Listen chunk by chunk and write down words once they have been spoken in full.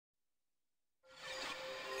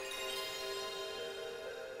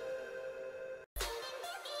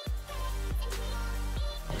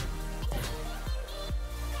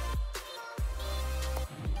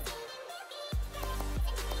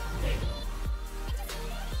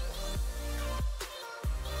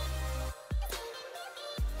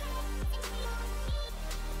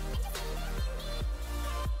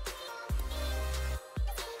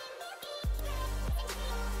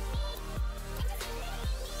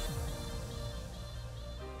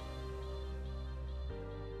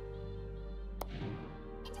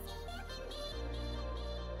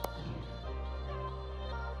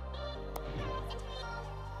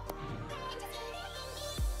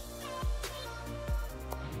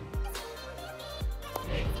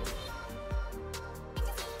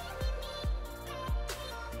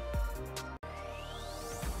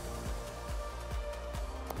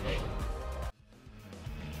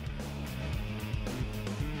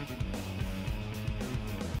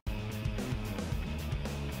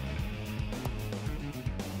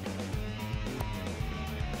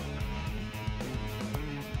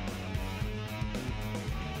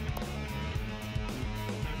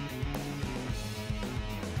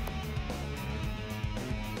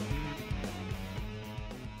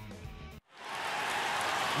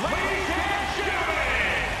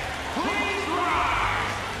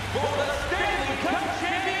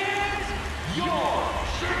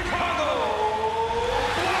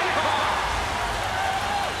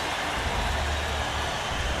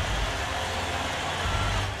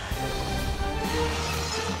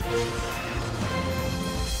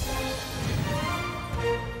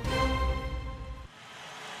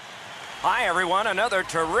Hi, everyone. Another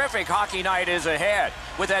terrific hockey night is ahead.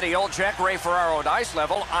 With Eddie Olczyk, Ray Ferraro at ice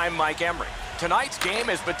level, I'm Mike Emery. Tonight's game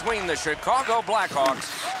is between the Chicago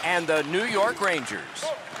Blackhawks and the New York Rangers.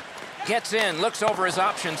 Gets in, looks over his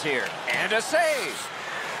options here, and a save.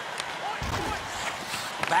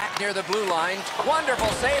 Back near the blue line. Wonderful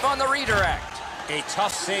save on the redirect. A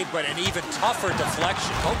tough save, but an even tougher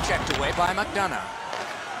deflection. Poke checked away by McDonough.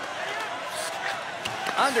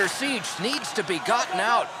 Under siege, needs to be gotten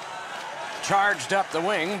out. Charged up the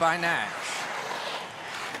wing by Nash.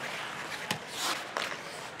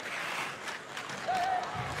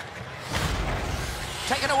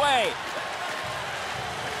 Taken away.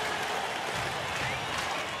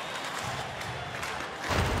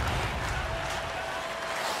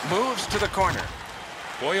 Moves to the corner.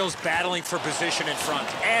 Boyle's battling for position in front.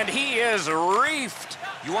 And he is reefed.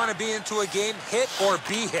 You want to be into a game, hit or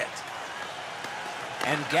be hit.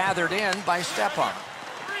 And gathered in by Stepan.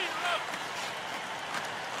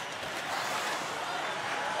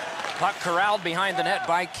 Puck corralled behind the net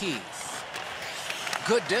by Keith.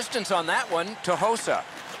 Good distance on that one to Hossa.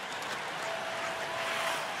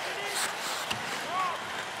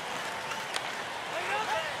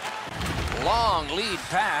 Long lead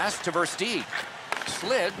pass to Versteeg.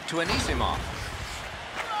 Slid to Anisimov.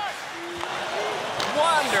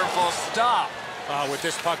 Wonderful stop. With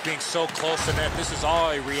this puck being so close to net, this is all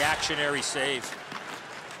a reactionary save.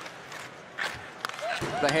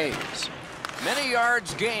 The Hayes. Many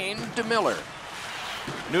yards gained to Miller.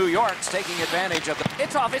 New York's taking advantage of the...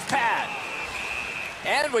 It's off his pad.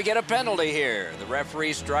 And we get a penalty here. The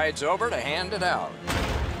referee strides over to hand it out.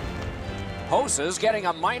 Hossa's getting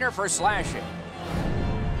a minor for slashing.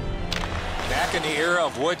 Back in the era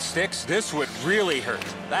of wood sticks, this would really hurt.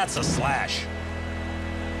 That's a slash.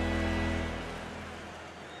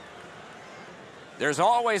 There's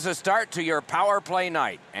always a start to your power play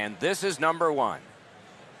night, and this is number one.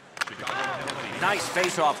 Nice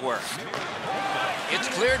face-off work. It's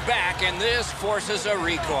cleared back, and this forces a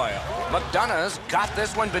recoil. McDonough's got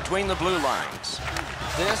this one between the blue lines.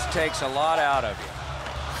 This takes a lot out of you.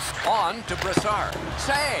 On to Brassard.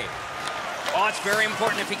 Save. Oh, it's very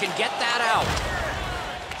important if he can get that out.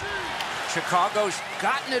 Chicago's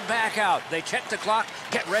gotten it back out. They check the clock,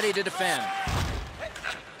 get ready to defend.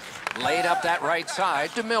 Laid up that right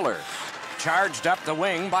side to Miller. Charged up the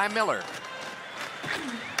wing by Miller.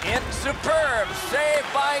 It's superb. Save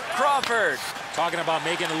by Crawford. Talking about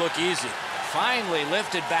making it look easy. Finally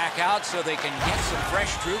lifted back out so they can get some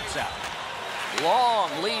fresh troops out. Long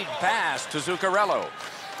lead pass to Zuccarello.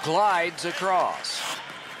 Glides across.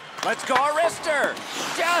 Let's go, Arister.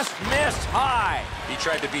 Just missed high. He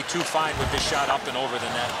tried to be too fine with this shot up and over the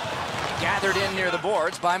net. Gathered in near the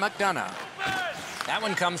boards by McDonough. That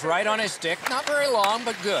one comes right on his stick. Not very long,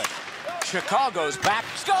 but good. Chicago's back.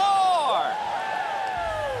 Score!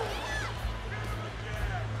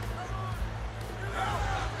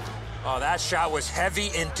 Oh, that shot was heavy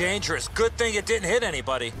and dangerous. Good thing it didn't hit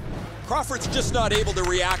anybody. Crawford's just not able to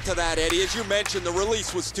react to that, Eddie. As you mentioned, the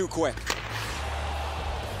release was too quick.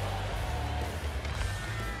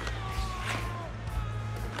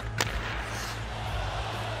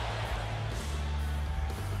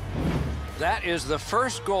 That is the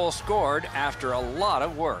first goal scored after a lot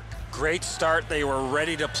of work. Great start. They were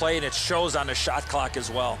ready to play, and it shows on the shot clock as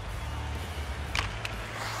well.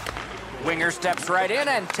 Winger steps right in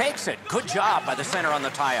and takes it. Good job by the center on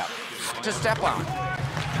the tie-up. To Stepan.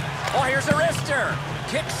 Oh, here's Arister.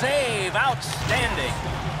 Kick save. Outstanding.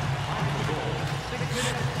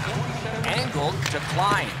 Angled to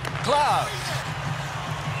Klein. Glove.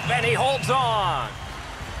 And he holds on.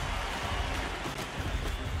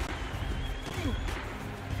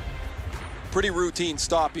 Pretty routine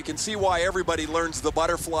stop. You can see why everybody learns the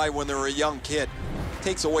butterfly when they're a young kid.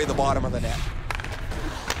 Takes away the bottom of the net.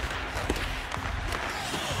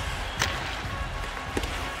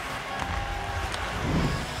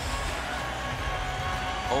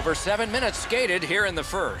 Over 7 minutes skated here in the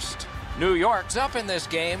first. New York's up in this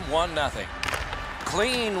game 1-0.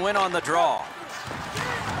 Clean win on the draw.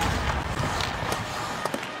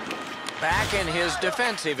 Back in his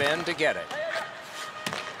defensive end to get it.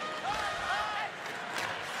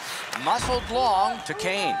 Muscled long to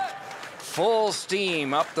Kane. Full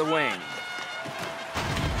steam up the wing.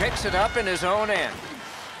 Picks it up in his own end.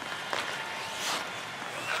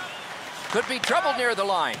 Could be trouble near the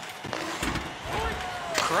line.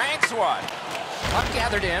 Cranks one. Puck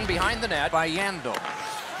gathered in behind the net by Yandel.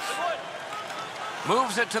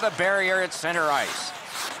 Moves it to the barrier at center ice.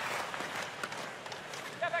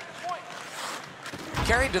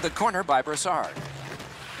 Carried to the corner by Brassard.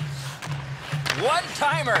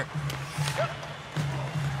 One-timer.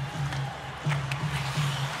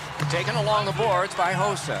 Taken along the boards by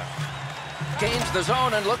Hossa. Gains the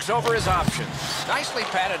zone and looks over his options. Nicely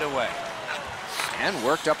patted away. And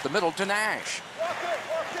worked up the middle to Nash.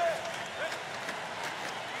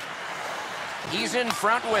 He's in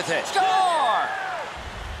front with it. Score!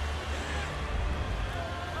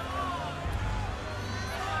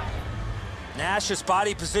 Nash's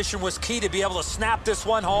body position was key to be able to snap this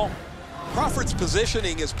one home. Crawford's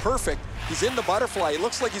positioning is perfect. He's in the butterfly. It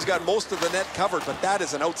looks like he's got most of the net covered, but that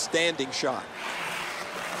is an outstanding shot.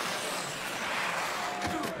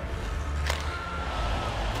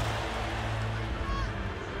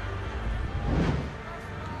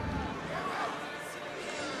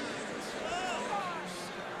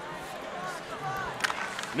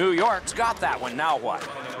 New York's got that one. Now what?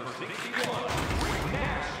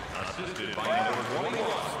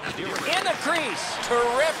 In the crease.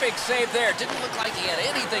 Terrific save there. Didn't look like he had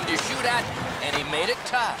anything to shoot at, and he made it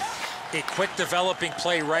tough. A quick developing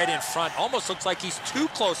play right in front. Almost looks like he's too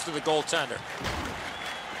close to the goaltender.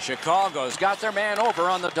 Chicago's got their man over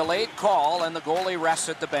on the delayed call, and the goalie rests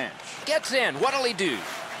at the bench. Gets in. What'll he do?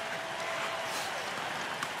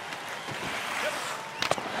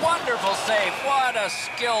 Wonderful save. What a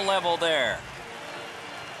skill level there.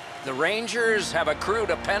 The Rangers have accrued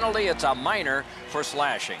a penalty. It's a minor for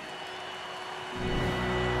slashing.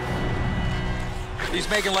 He's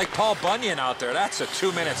making like Paul Bunyan out there. That's a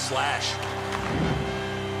 2-minute slash.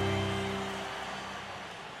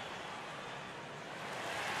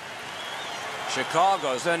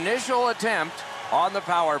 Chicago's initial attempt on the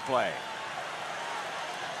power play.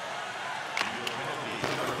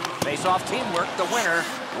 Face-off teamwork. The winner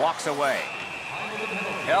walks away.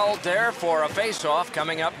 Held there for a face-off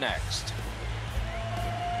coming up next.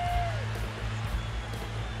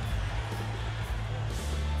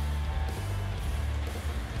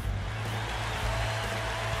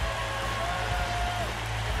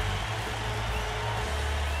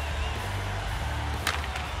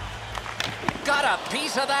 Got a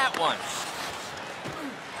piece of that one.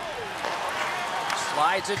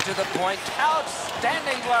 Slides it to the point.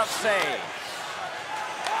 Outstanding glove save.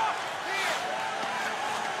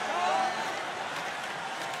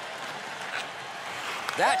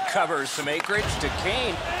 That covers some acreage to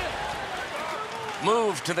Kane.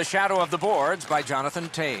 Moved to the shadow of the boards by Jonathan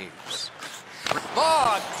Taves.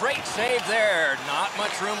 Oh, great save there. Not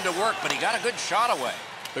much room to work, but he got a good shot away.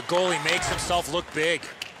 The goalie makes himself look big.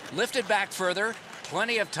 Lifted back further.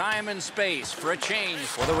 Plenty of time and space for a change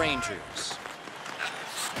for the Rangers.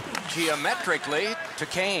 Geometrically to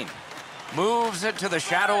Kane. Moves it to the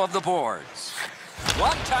shadow of the boards.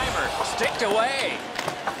 One-timer. Sticked away.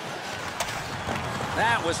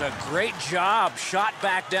 That was a great job. Shot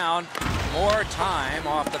back down. More time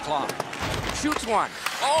off the clock. Shoots one.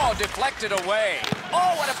 Oh, deflected away.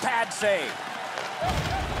 Oh, what a pad save.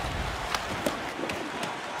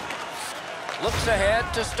 Looks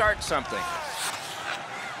ahead to start something.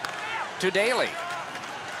 To Daly.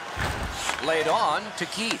 Laid on to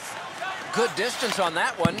Keith. Good distance on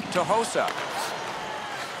that one to Hossa.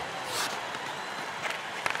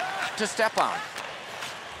 To Stepan.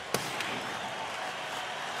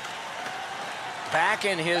 Back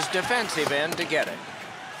in his defensive end to get it.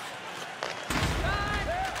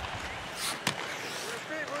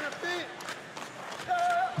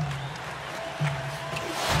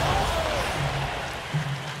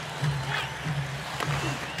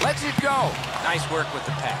 Lets it go. Nice work with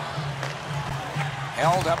the pad.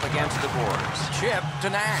 Held up against the boards. Chip to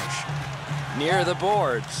Nash. Near the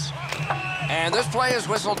boards. And this play is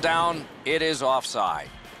whistled down. It is offside.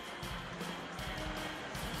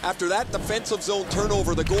 After that defensive zone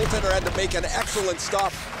turnover, the goaltender had to make an excellent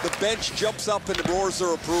stop. The bench jumps up and roars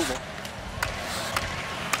their approval.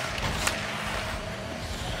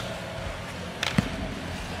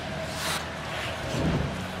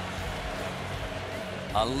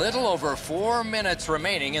 A little over 4 minutes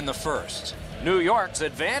remaining in the first. New York's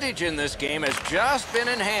advantage in this game has just been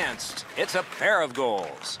enhanced. It's a pair of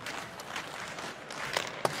goals.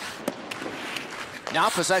 Now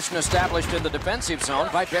possession established in the defensive zone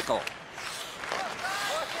by Bickle.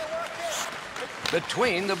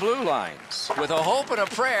 Between the blue lines. With a hope and a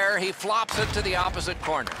prayer, he flops it to the opposite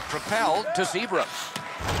corner. Propelled to Seabrook.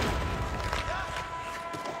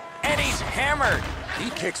 And he's hammered. He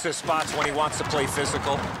picks his spots when he wants to play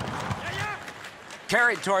physical.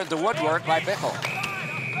 Carried toward the woodwork by Bickle.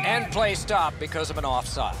 And play stopped because of an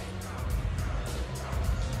offside.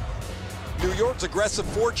 New York's aggressive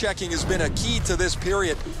forechecking has been a key to this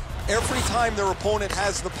period. Every time their opponent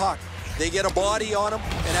has the puck, they get a body on them,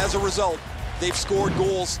 and as a result, they've scored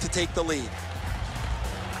goals to take the lead.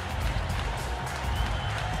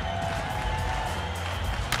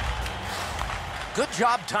 Good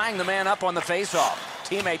job tying the man up on the faceoff.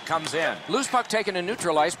 Teammate comes in. Loose puck taken and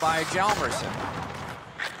neutralized by Hjalmarsson.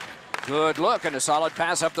 Good look and a solid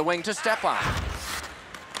pass up the wing to Stepan.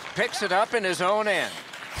 Picks it up in his own end.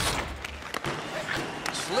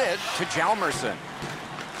 Slid to Hjalmarsson.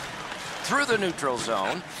 Through the neutral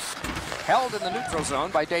zone. Held in the neutral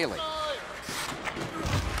zone by Daly.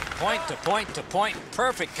 Point to point to point.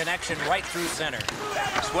 Perfect connection right through center.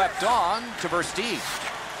 Swept on to Versteeg.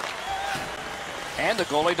 And the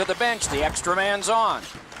goalie to the bench. The extra man's on.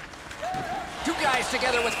 Two guys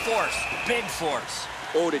together with force. Big force.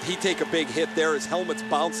 Oh, did he take a big hit there? His helmet's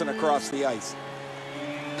bouncing across the ice.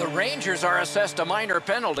 The Rangers are assessed a minor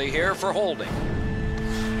penalty here for holding.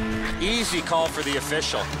 Easy call for the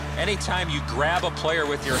official. Anytime you grab a player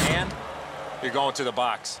with your hand, you're going to the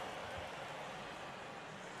box.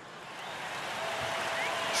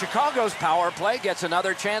 Chicago's power play gets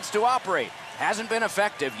another chance to operate. Hasn't been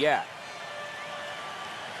effective yet.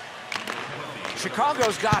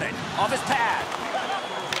 Chicago's got it. Off his pad.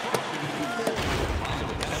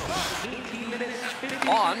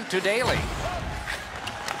 On to Daly.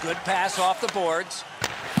 Good pass off the boards.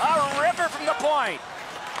 A ripper from the point.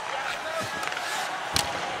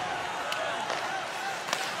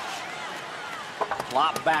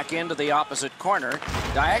 Flop back into the opposite corner.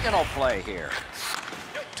 Diagonal play here.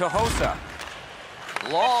 To Hossa.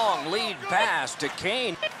 Long lead pass to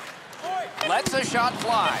Kane. Lets a shot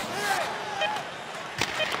fly.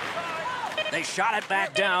 They shot it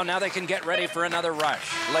back down. Now they can get ready for another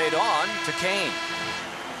rush. Laid on to Kane.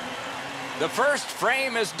 The first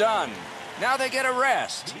frame is done. Now they get a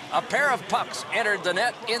rest. A pair of pucks entered the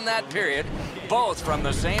net in that period, both from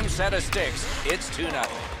the same set of sticks. It's 2-0.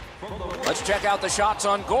 Let's check out the shots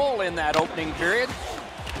on goal in that opening period.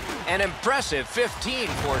 An impressive 15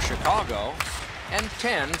 for Chicago and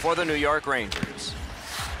 10 for the New York Rangers.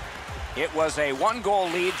 It was a 1-goal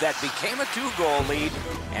lead that became a 2-goal lead,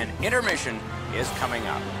 and intermission is coming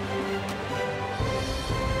up.